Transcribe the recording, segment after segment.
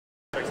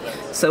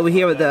So we're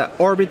here with the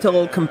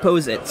Orbital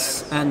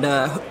Composites, and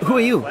who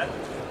are you?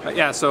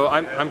 Yeah, so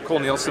I'm Cole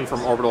Nielsen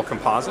from Orbital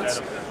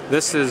Composites.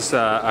 This is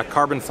a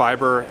carbon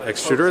fiber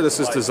extruder.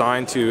 This is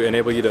designed to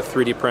enable you to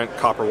 3D print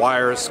copper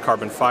wires,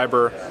 carbon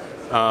fiber,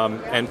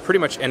 and pretty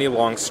much any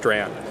long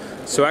strand.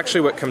 So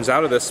actually what comes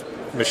out of this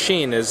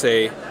machine is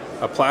a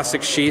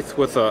plastic sheath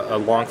with a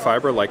long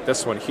fiber like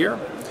this one here.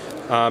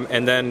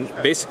 And then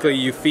basically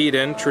you feed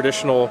in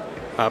traditional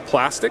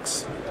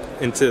plastics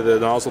into the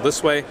nozzle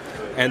this way,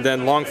 and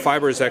then long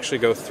fibers actually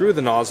go through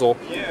the nozzle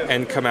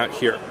and come out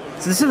here.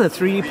 So this is a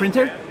 3D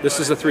printer? This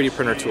is a 3D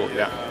printer tool,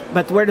 yeah.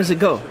 But where does it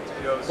go?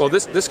 Well,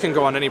 this can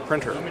go on any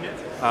printer.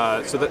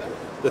 So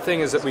the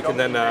thing is that we can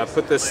then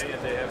put this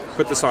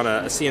on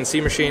a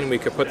CNC machine. We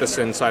could put this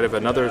inside of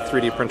another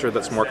 3D printer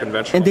that's more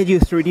conventional. And did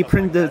you 3D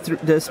print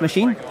this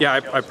machine?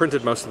 Yeah, I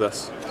printed most of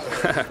this.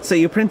 So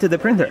you printed the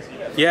printer?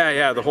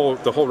 Yeah, the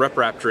whole rep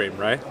wrap dream,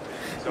 right?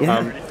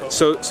 Yeah.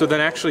 So then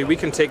actually we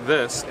can take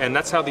this, and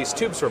that's how these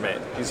tubes were made.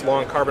 These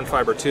long carbon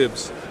fiber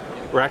tubes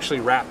were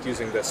actually wrapped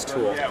using this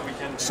tool.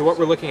 So what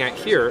we're looking at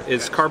here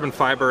is carbon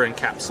fiber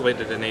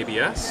encapsulated in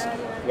ABS,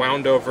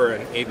 wound over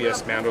an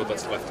ABS mandrel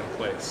that's left in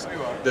place.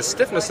 The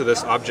stiffness of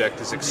this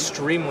object is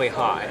extremely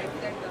high.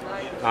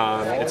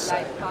 It's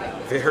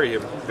very,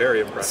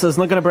 very impressive. So it's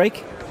not going to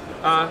break?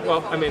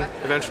 Well, I mean,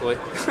 eventually.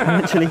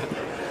 Eventually.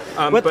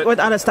 What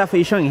other stuff are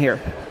you showing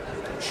here?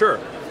 Sure.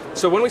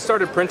 So when we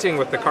started printing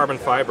with the carbon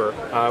fiber,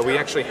 we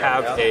actually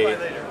have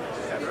a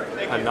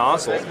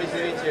nozzle.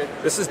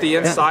 This is the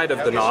inside of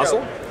the nozzle.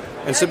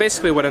 And so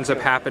basically what ends up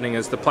happening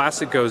is the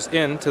plastic goes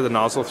into the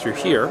nozzle through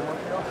here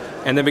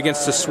and then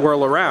begins to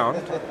swirl around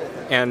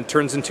and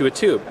turns into a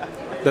tube.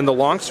 Then the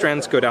long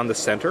strands go down the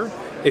center.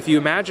 If you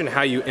imagine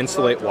how you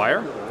insulate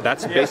wire,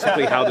 that's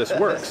basically how this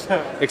works.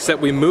 Except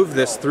we move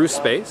this through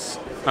space,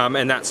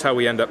 and that's how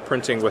we end up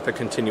printing with a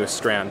continuous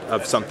strand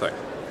of something.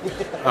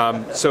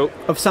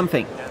 Of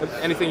something?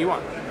 Anything you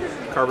want.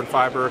 Carbon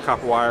fiber,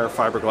 copper wire,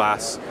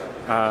 fiberglass,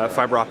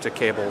 fiber optic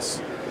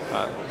cables,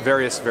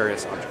 various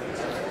objects.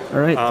 All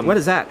right. What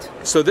is that?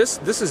 So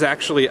this is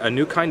actually a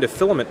new kind of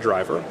filament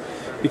driver,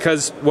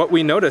 because what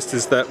we noticed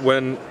is that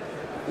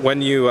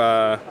when you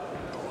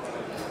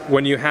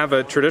have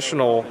a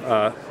traditional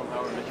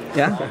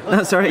yeah.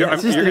 No, sorry. you're going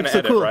to so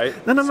edit, cool. right?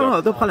 No,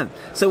 no problem.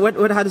 So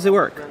how does it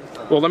work?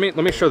 Well, let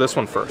me show this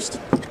one first,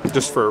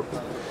 just for.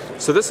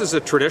 So this is a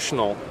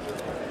traditional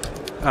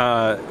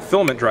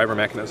filament driver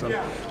mechanism,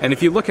 and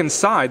if you look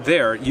inside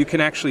there, you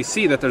can actually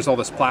see that there's all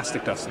this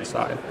plastic dust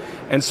inside.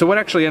 And so what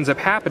actually ends up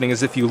happening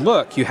is, if you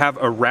look, you have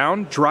a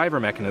round driver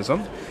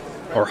mechanism,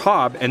 or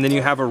hob, and then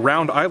you have a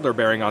round idler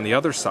bearing on the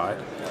other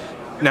side.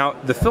 Now,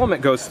 the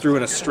filament goes through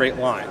in a straight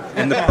line,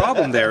 and the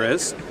problem there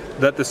is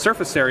that the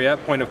surface area,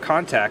 point of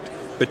contact,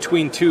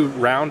 between two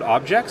round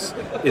objects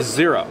is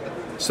 0.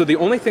 So the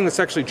only thing that's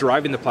actually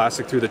driving the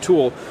plastic through the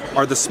tool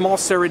are the small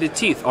serrated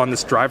teeth on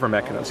this driver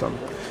mechanism.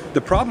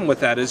 The problem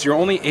with that is you're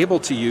only able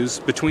to use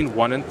between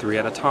 1 and 3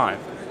 at a time.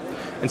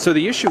 And so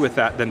the issue with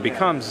that then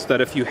becomes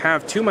that if you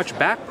have too much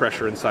back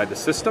pressure inside the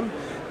system,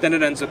 then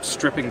it ends up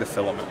stripping the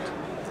filament.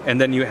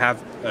 And then you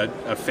have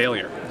a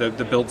failure. The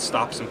build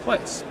stops in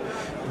place.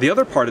 The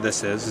other part of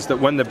this is that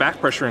when the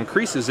back pressure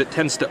increases, it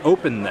tends to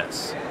open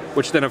this,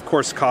 which then of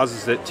course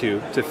causes it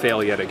to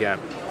fail yet again.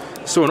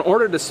 So in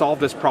order to solve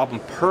this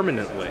problem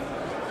permanently...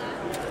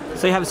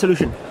 So you have a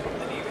solution?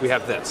 We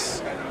have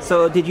this.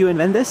 So did you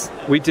invent this?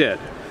 We did.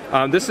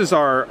 This is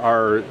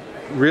our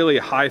really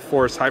high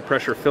force, high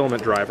pressure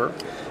filament driver.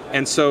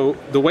 And so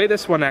the way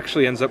this one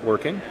actually ends up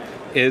working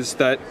is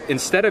that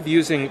instead of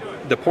using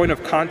the point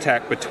of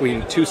contact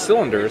between two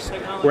cylinders,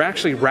 we're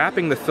actually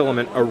wrapping the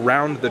filament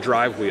around the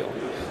drive wheel.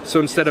 So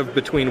instead of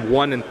between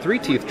 1 and 3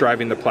 teeth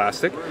driving the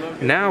plastic,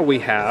 now we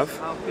have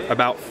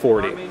about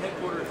 40.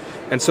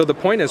 And so the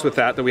point is with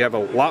that we have a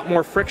lot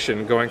more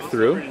friction going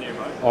through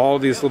all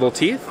these little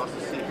teeth.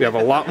 We have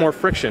a lot more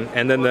friction,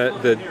 and then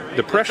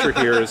the pressure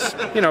here is,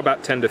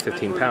 about 10 to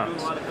 15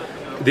 pounds.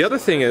 The other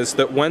thing is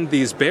that when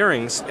these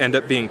bearings end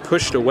up being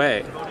pushed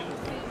away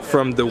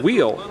from the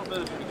wheel,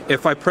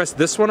 if I press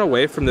this one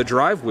away from the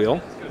drive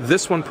wheel,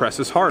 this one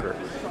presses harder.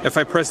 If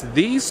I press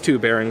these two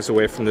bearings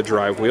away from the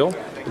drive wheel,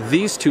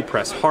 these two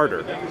press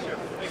harder.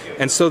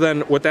 And so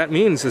then what that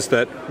means is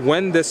that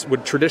when this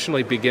would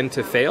traditionally begin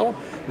to fail,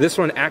 this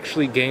one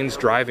actually gains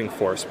driving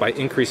force by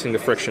increasing the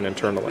friction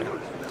internally.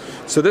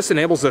 So this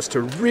enables us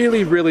to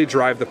really, really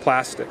drive the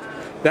plastic.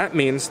 That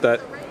means that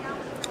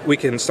we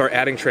can start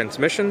adding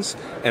transmissions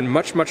and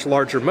much, much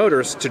larger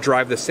motors to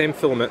drive the same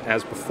filament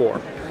as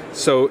before.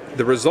 So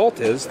the result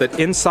is that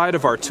inside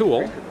of our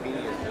tool,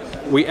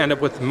 we end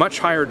up with much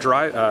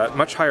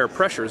higher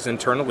pressures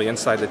internally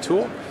inside the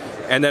tool.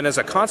 And then as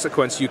a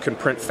consequence, you can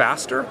print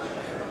faster.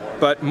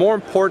 But more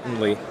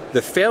importantly,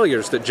 the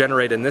failures that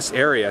generate in this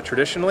area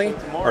traditionally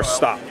are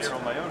stopped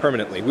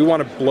permanently. We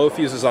want to blow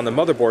fuses on the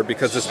motherboard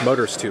because this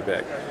motor's too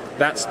big.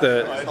 That's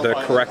the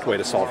correct way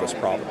to solve this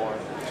problem.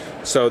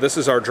 So this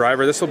is our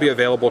driver. This will be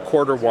available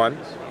Q1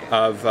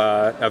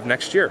 of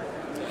next year,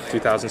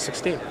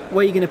 2016. Where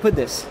are you going to put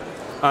this?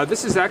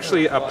 This is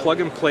actually a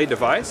plug-and-play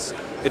device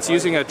It's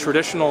using a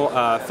traditional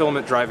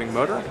filament driving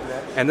motor,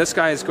 and this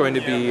guy is going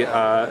to be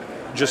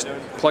just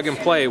plug and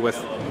play with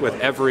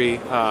every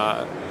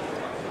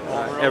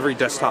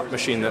desktop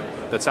machine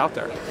that's out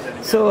there.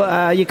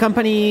 So your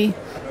company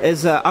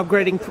is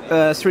upgrading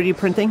 3D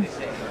printing?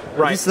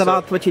 Right. This is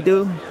about what you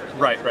do?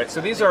 Right. So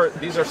these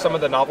are some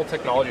of the novel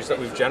technologies that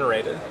we've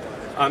generated.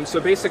 So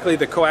basically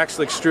the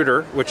coaxial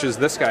extruder, which is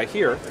this guy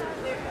here,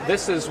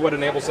 this is what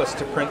enables us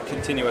to print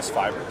continuous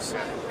fibers.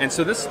 And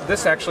so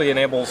this actually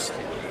enables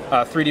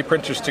 3D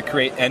printers to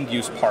create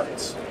end-use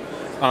parts.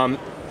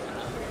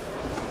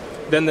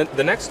 Then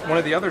the next, one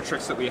of the other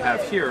tricks that we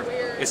have here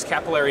is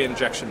capillary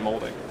injection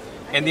molding.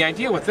 And the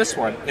idea with this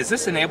one is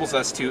this enables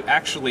us to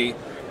actually,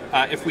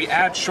 if we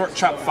add short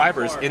chopped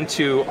fibers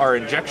into our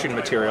injection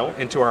material,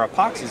 into our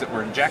epoxies that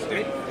we're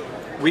injecting,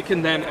 we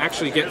can then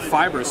actually get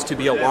fibers to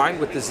be aligned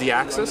with the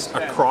z-axis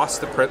across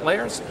the print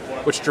layers,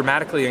 which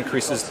dramatically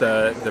increases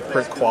the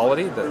print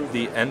quality,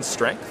 the end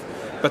strength.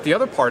 But the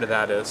other part of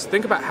that is,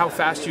 think about how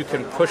fast you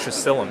can push a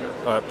cylinder,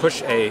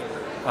 push a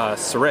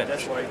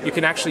syringe. You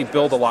can actually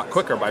build a lot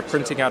quicker by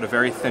printing out a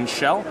very thin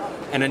shell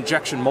and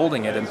injection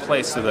molding it in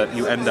place so that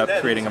you end up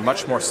creating a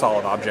much more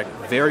solid object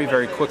very,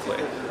 very quickly.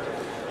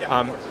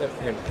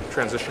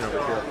 Transition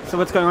over here. So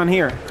what's going on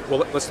here? Well,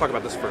 let's talk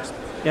about this first.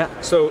 Yeah.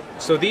 So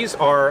these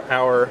are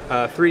our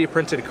 3D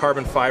printed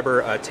carbon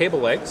fiber table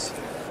legs.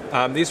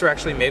 These are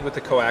actually made with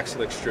the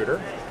coaxial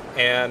extruder,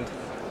 and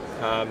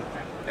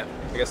yeah,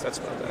 I guess that's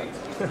about that.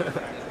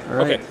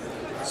 Right. Okay.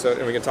 So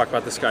and we can talk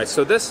about this guy.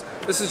 So this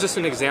is just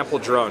an example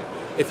drone.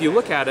 If you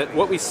look at it,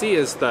 what we see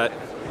is that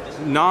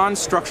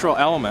non-structural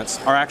elements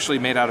are actually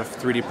made out of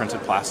 3D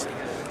printed plastic.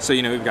 So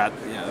we've got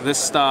this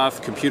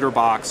stuff, computer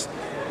box,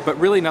 but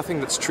really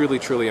nothing that's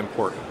truly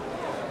important.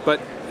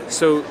 But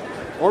so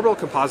Orbital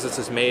Composites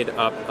is made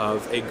up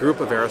of a group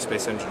of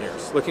aerospace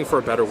engineers looking for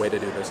a better way to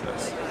do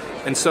business.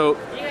 And so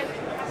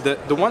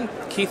the one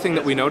key thing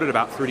that we noted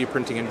about 3D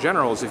printing in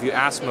general is if you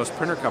ask most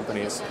printer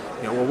companies,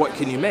 well, what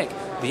can you make?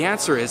 The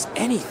answer is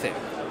anything.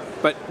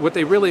 But what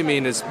they really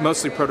mean is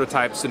mostly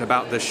prototypes in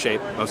about this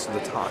shape most of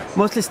the time.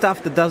 Mostly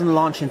stuff that doesn't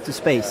launch into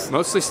space.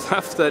 Mostly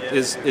stuff that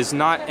is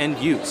not end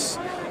use.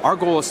 Our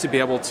goal is to be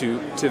able to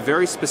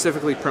very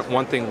specifically print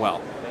one thing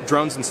well,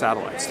 drones and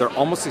satellites. They're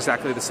almost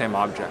exactly the same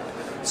object.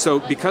 So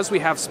because we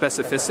have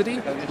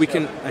specificity, we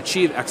can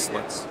achieve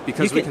excellence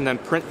because we can then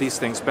print these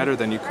things better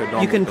than you could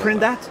normally. You can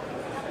print that?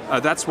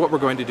 That's what we're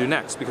going to do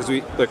next because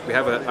we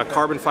have a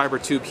carbon fiber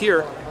tube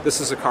here. This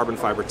is a carbon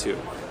fiber tube.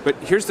 But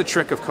here's the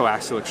trick of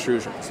coaxial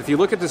extrusions. If you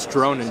look at this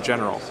drone in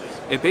general,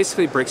 it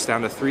basically breaks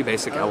down to three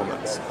basic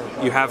elements.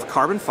 You have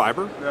carbon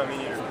fiber,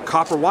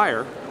 copper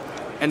wire,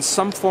 and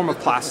some form of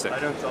plastic.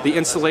 The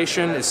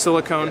insulation is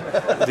silicone,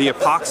 the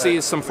epoxy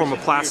is some form of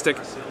plastic,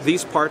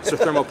 these parts are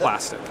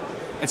thermoplastic.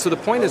 And so the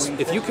point is,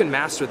 if you can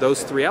master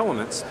those three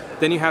elements,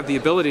 then you have the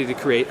ability to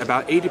create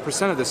about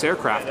 80% of this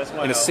aircraft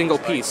in a single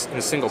piece, in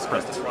a single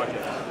print.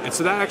 And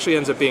so that actually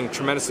ends up being a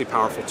tremendously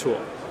powerful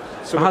tool.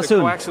 So how with the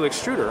soon? coaxial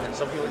extruder,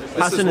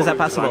 How soon is that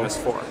possible? This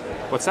for.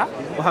 What's that?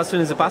 Well, how soon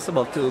is it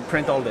possible to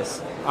print all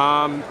this?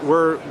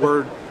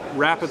 We're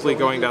rapidly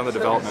going down the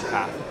development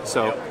path.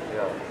 So,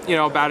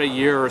 about a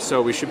year or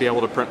so, we should be able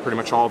to print pretty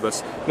much all of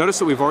this. Notice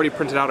that we've already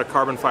printed out a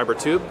carbon fiber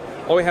tube.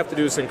 All we have to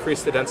do is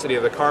increase the density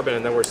of the carbon,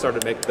 and then we're starting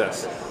to make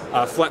this.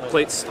 Flat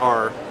plates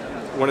are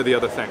one of the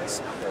other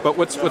things. But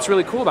what's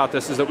really cool about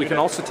this is that we can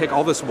also take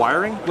all this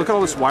wiring. Look at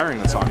all this wiring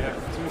that's on here.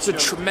 It's a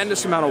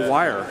tremendous amount of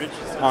wire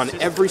on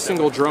every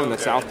single drone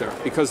that's out there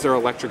because they're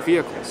electric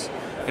vehicles.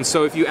 And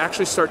so if you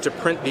actually start to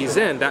print these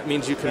in, that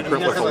means you can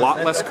print with a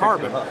lot less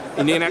carbon,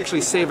 and you can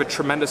actually save a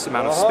tremendous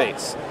amount of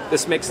space.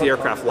 This makes the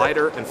aircraft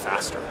lighter and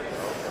faster.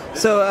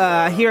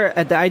 So here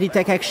at the ID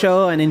Tech X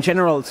show and in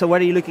general, so what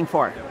are you looking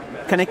for?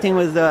 Connecting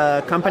with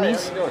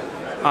companies?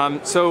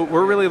 So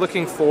we're really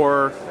looking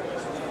for,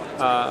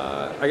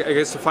 I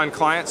guess, to find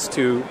clients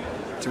to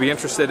be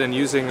interested in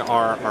using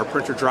our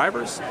printer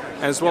drivers,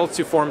 as well as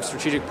to form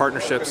strategic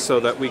partnerships so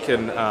that we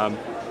can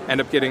end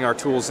up getting our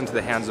tools into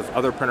the hands of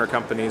other printer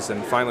companies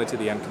and finally to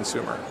the end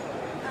consumer.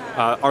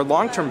 Our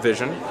long-term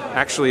vision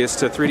actually is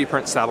to 3D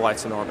print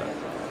satellites in orbit.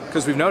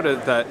 Because we've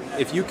noted that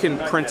if you can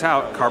print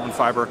out carbon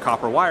fiber,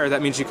 copper wire,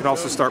 that means you can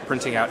also start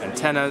printing out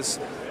antennas,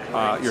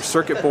 your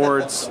circuit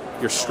boards,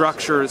 your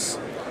structures,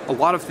 a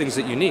lot of things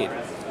that you need.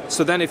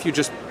 So then if you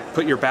just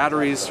put your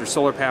batteries, your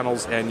solar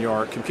panels, and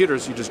your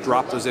computers, you just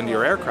drop those into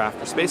your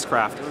aircraft or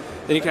spacecraft,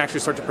 then you can actually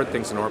start to print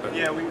things in orbit.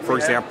 For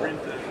example,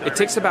 it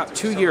takes about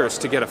 2 years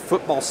to get a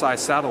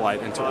football-sized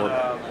satellite into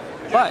orbit.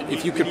 But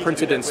if you could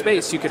print it in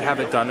space, you could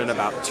have it done in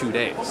about 2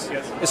 days.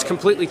 This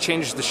completely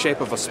changes the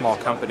shape of a small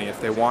company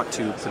if they want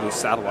to produce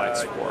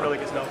satellites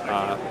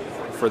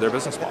for their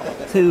business model.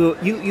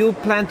 So you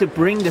plan to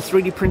bring the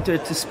 3D printer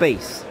to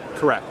space?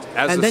 Correct,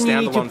 as and a then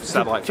standalone you need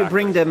satellite to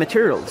bring the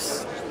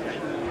materials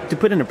to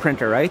put in a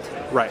printer, right?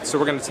 Right, so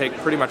we're going to take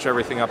pretty much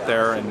everything up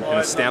there in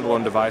a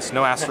standalone device,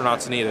 no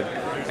astronauts needed,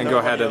 and go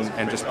ahead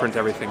and just print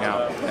everything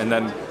out, and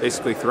then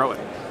basically throw it.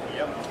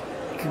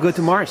 You could go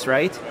to Mars,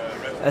 right?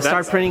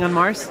 Start printing on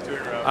Mars?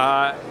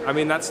 I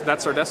mean,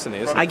 that's our destiny,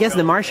 isn't it? I guess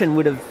the Martian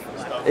would have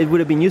it would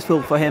have been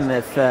useful for him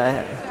if.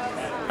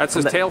 That's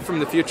his tale from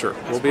the future.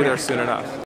 We'll be there soon enough.